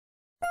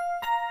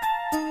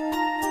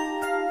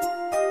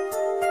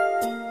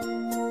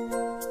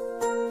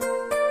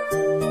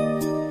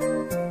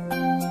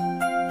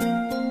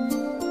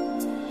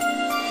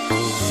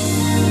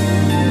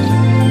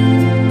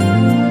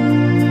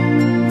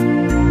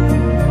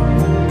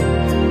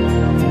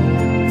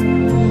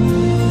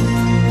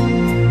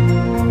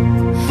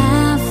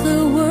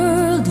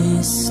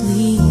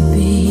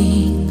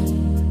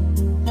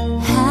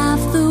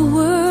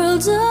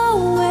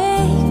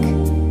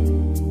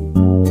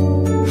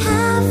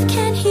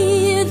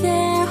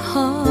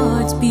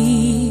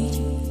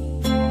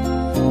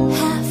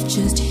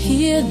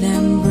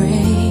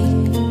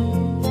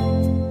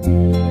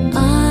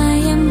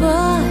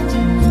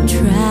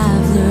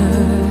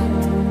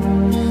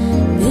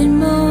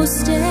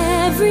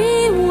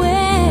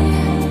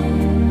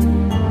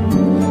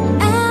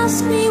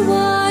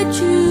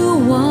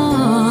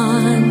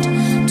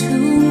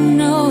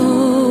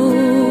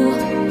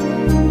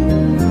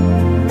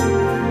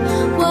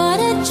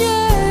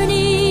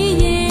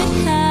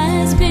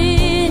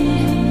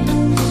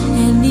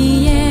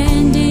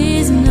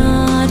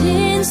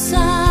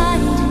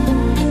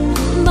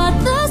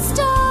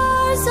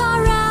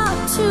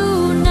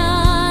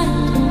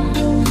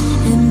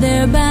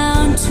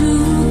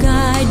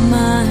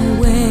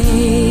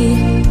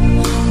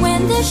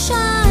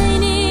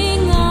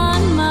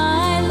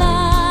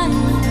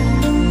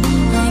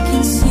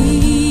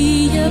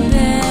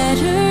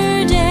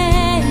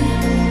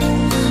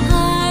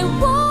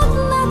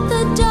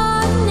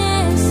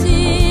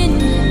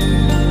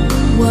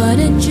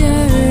a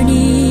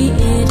journey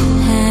it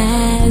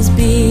has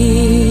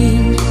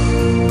been.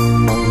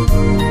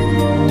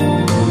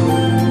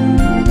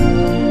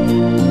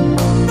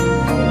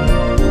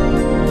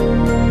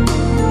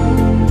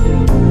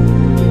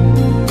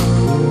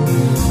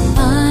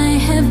 I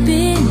have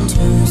been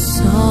to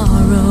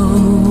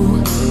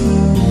sorrow,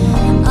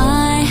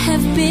 I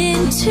have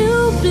been to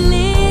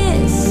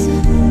bliss,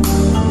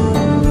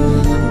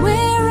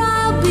 where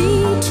I'll be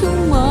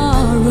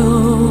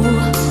tomorrow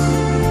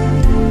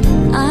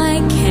I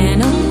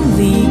can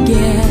only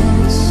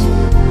guess.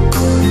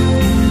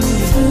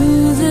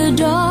 Through the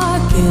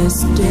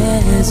darkest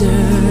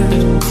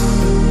desert,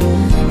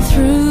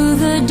 through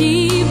the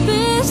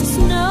deepest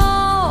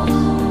snow,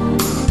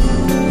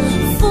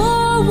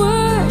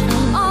 forward,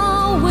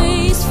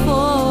 always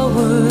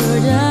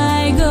forward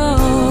I go.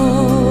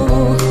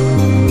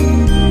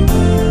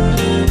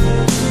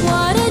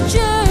 What a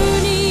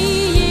journey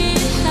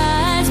it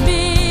has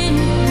been,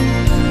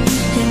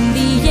 and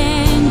the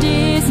end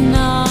is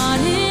not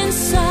in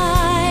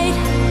sight,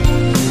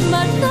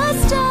 but the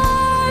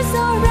stars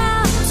are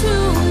out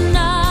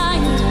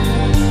tonight,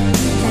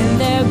 and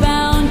they're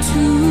bound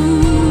to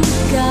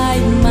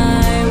guide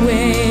my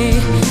way.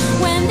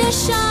 When they're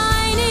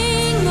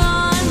shining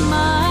on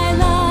my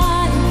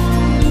life,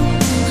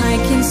 I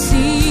can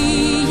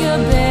see a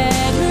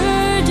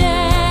better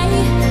day.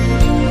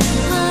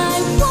 I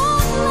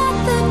won't let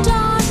the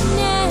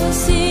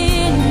darkness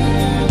in.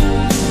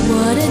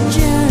 What a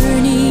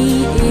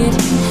journey it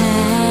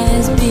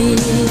has been.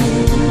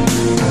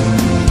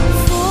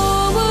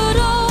 Forward,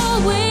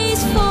 always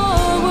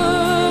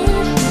forward,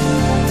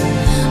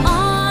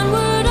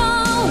 onward,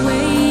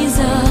 always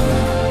up,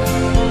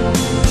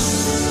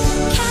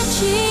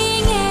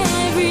 catching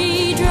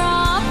every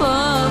drop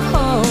of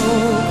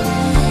hope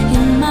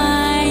in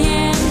my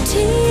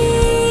empty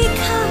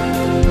cup.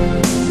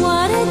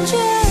 What a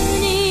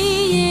journey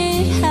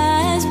it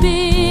has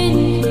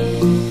been,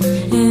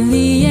 and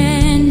the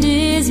end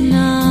is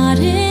not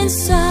in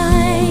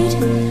sight,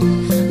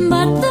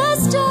 but the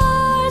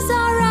stars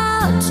are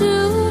out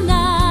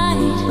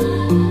tonight,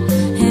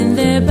 and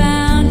they're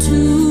bound to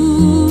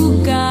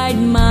guide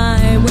my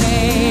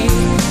way.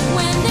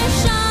 When they're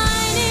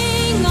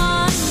shining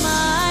on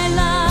my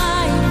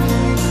life,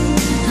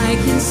 I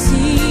can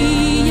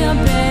see a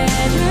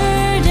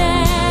better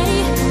day.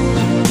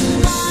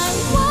 I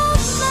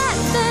won't let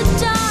the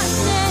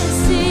darkness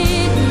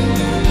in.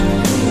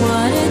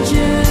 What a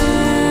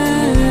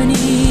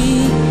journey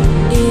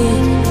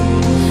it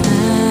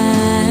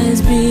has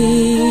been.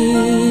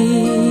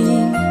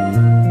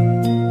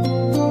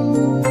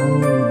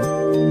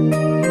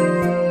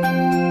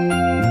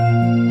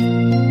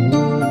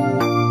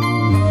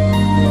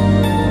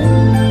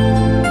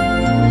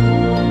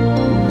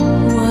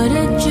 What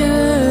a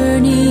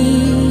journey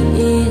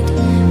it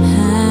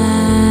has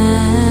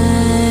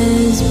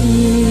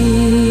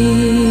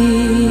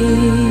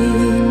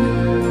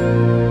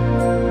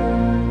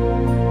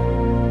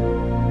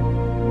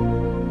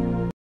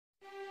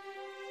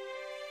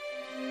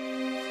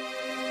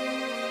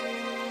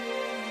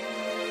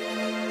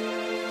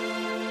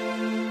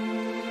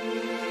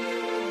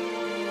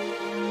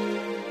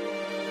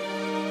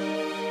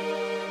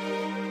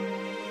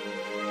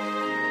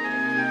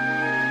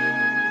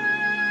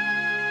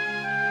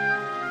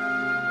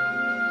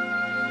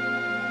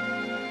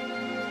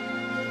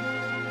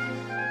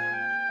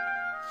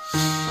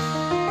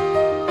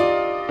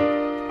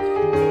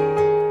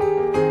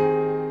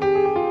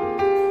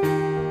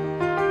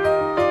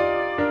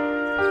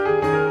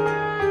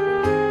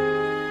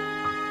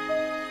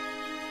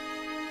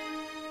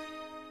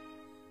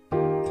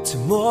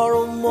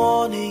Tomorrow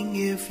morning,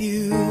 if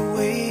you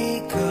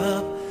wake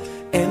up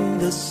and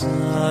the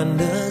sun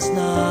does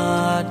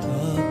not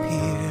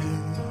appear,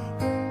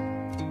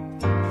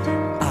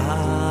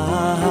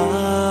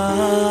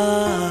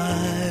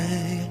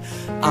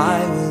 I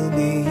will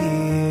be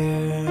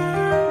here.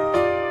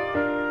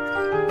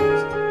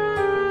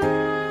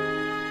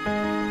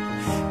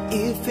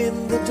 If in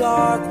the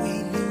dark we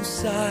lose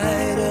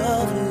sight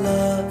of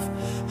love,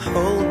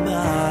 hold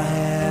my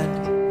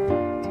hand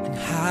and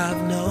have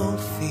no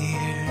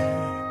fear,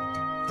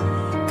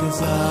 'cause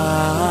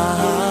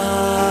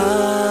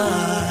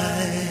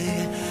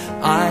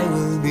I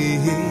will be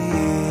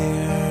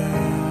here.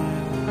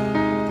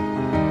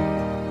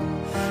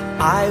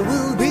 I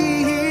will be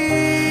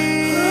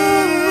here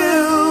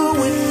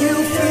when you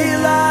feel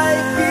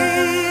like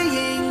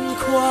being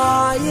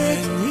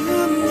quiet,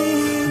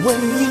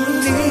 when you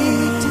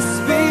need to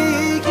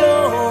speak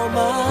your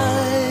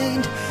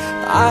mind.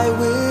 I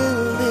will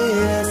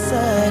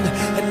listen,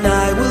 and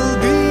I will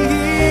be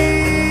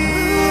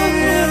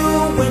here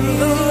when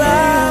the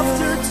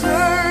laughter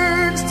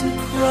turns to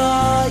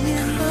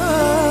crying.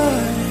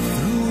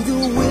 Through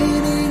the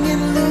winning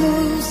and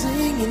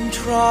losing and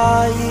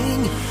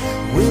trying,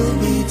 we'll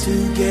be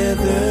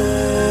together,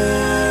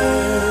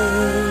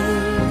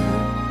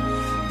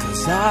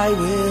 'cause I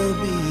will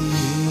be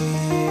here.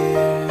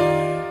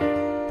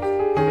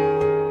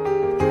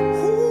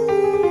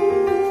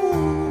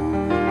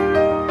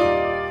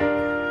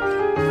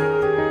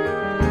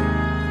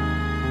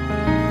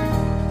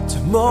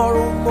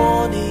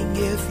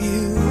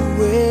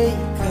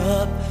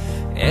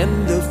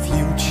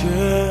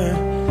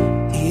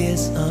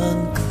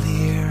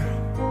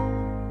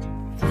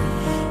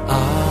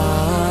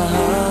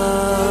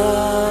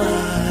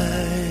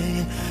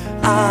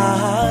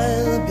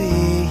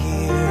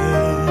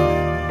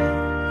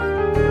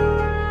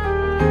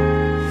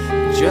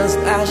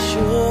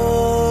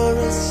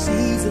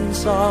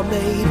 are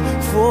made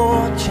for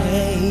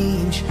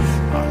change.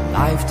 Our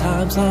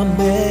lifetimes are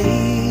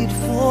made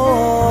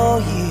for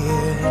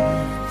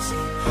years.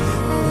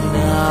 And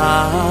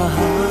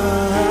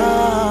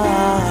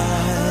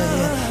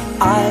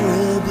I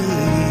will be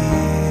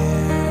here.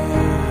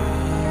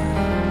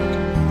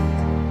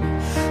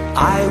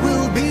 I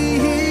will be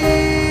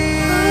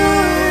here.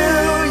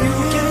 You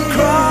can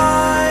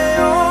cry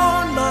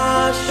on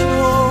my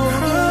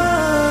shoulder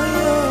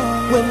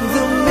when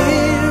the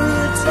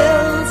mirror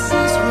tells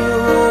us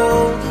we're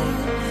older.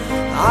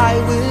 I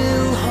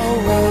will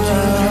hold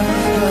you.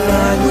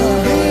 I will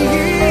be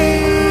here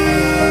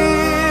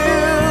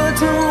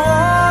to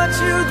watch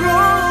you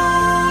grow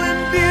in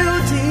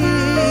beauty.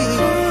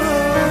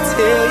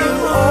 Tell you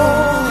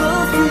all the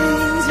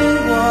things you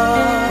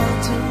are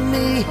to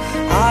me.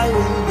 I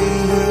will be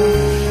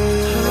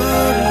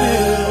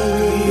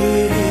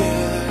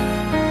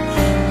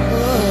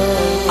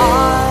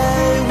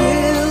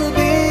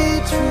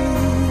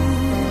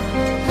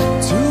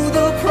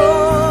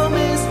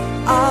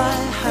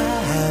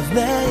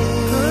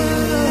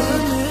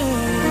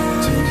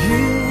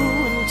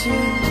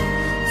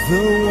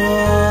the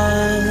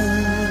one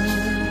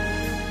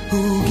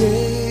who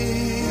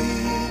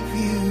gave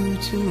you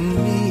to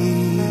me.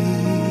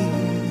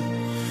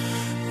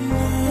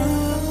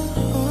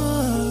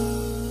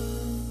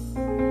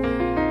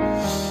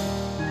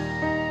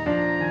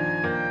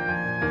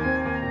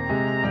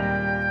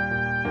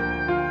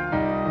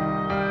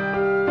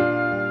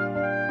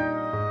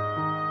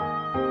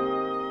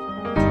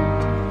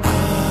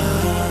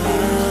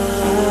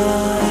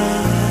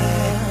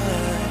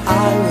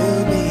 I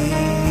will be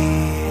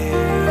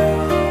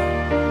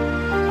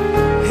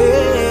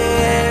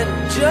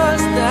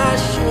just as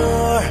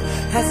sure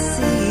as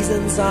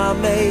seasons are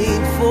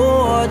made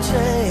for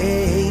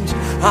change.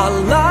 Our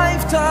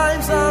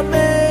lifetimes are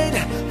made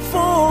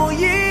for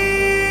years.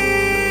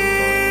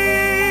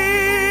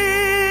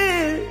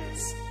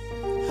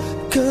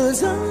 'Cause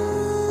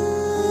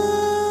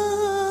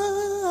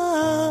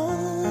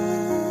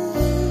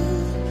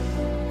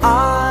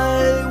I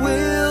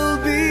will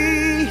be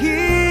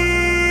here.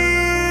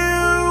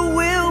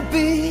 We'll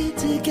be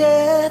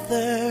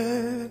together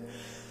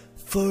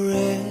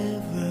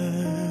forever.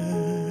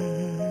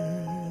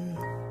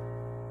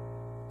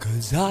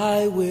 'Cause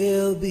I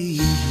will be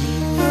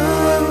here.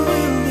 I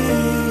will be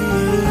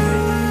here.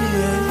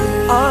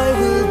 I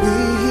will be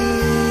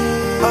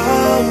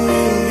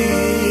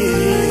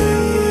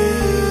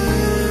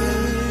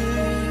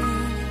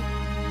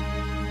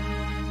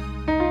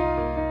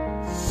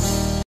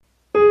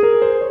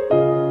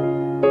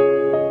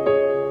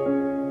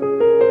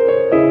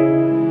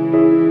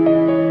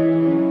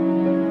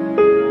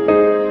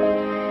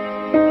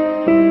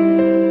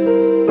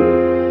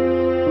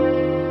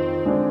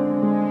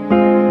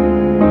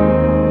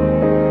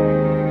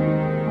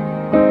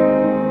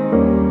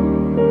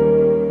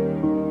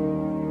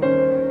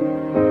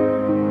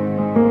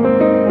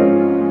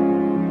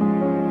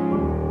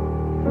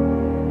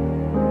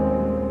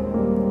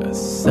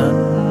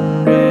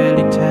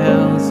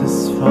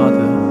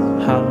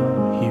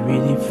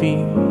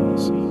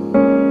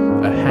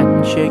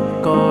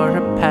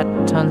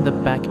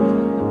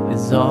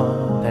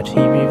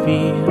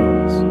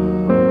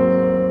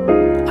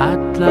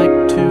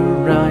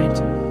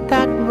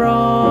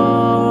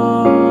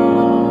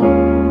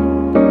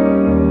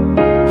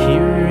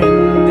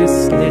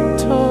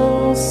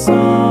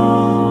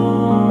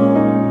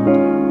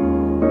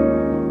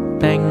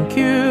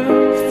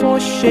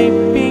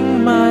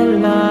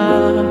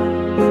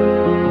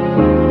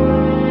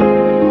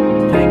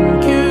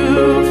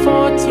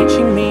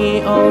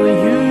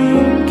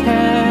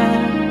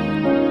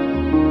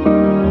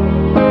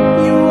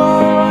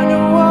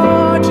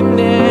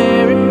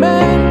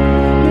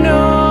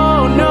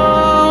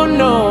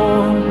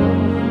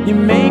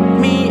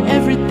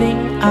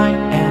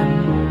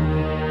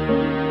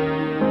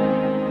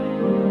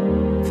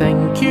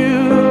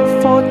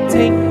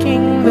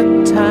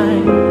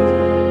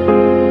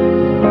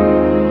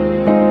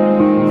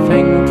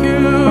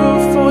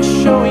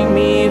showing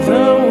me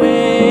the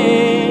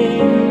way.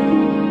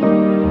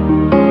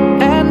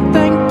 And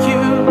thank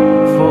you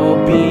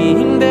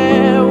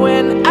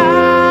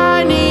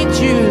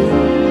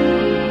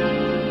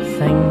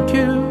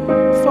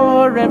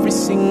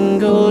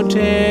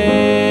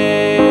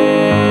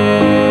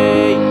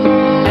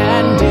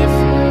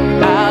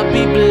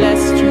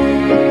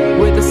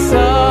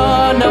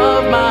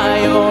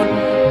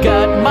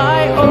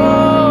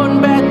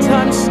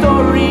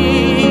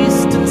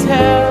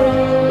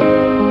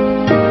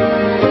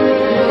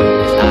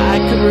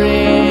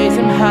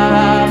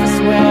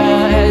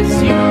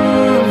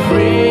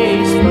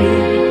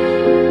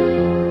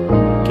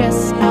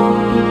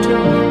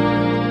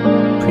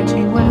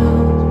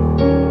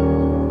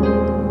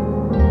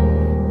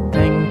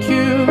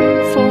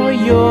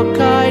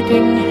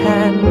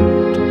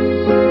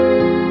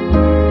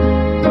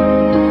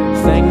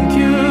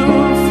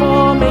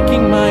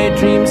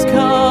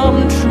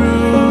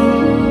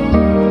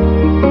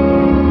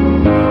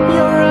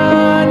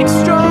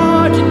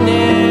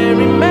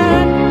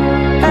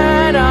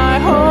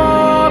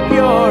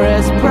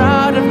as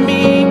proud of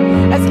me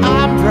as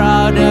I'm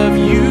proud of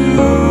you.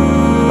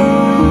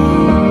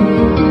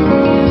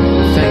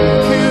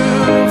 Thank you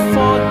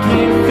for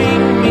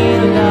giving me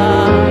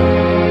love.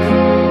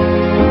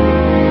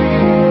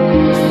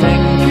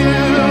 Thank you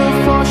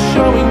for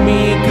showing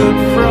me good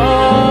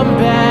from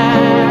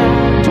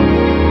bad.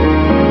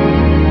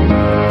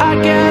 I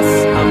guess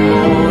I'm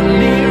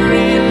only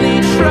really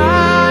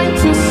trying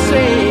to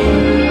say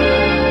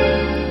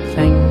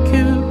thank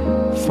you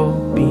for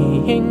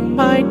being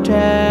my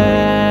dad.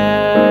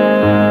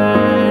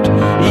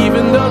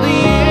 Even though the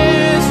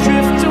years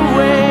drift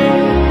away,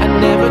 I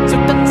never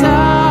took the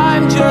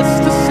time just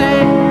to say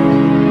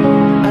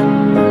I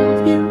love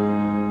you,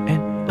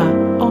 and I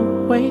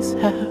always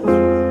have.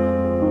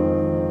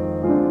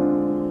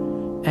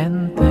 And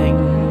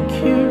thank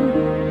you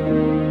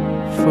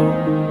for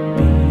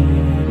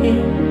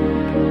being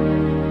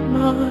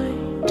my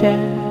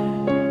dad.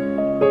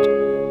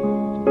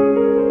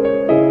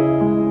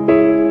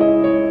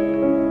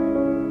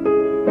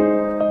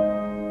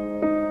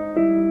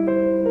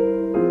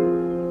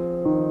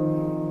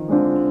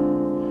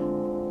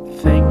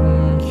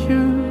 Thank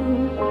you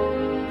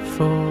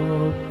for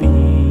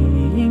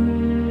being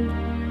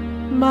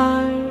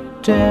my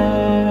dad.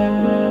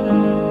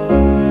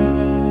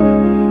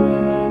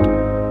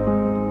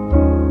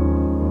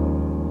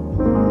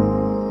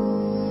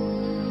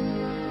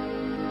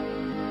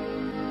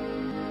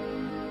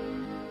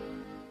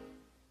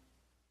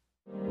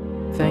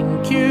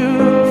 Thank you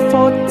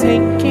for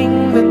taking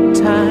the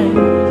time.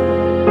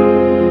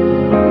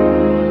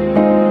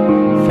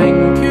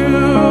 Thank you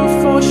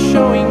for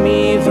showing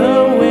me the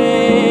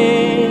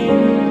way.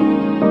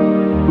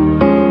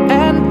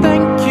 And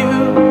thank you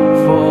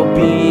for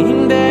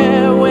being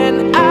there when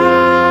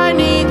I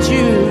need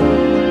you.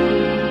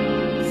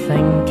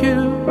 Thank you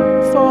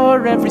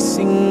for every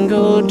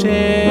single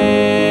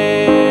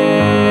day.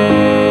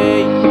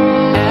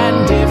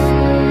 And if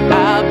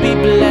I'll be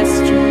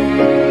blessed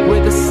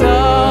with a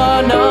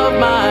son of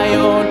my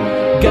own,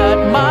 got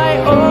my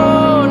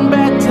own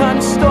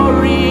bedtime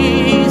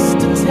stories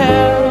to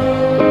tell.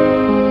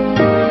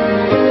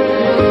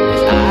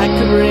 If I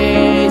could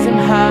raise him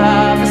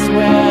half as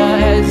well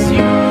as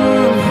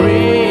you've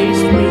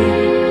raised me,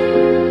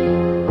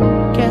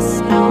 guess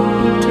I'll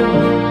be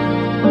doing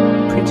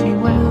pretty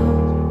well.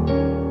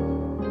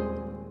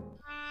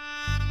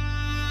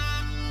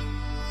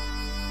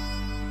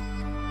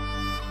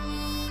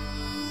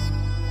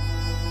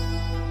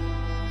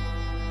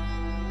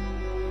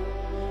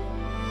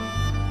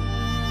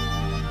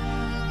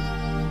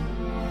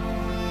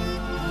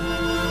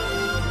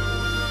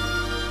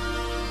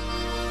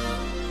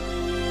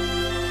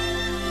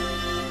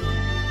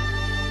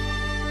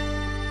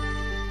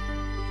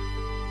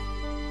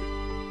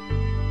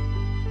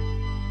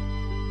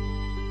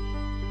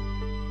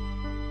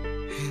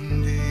 And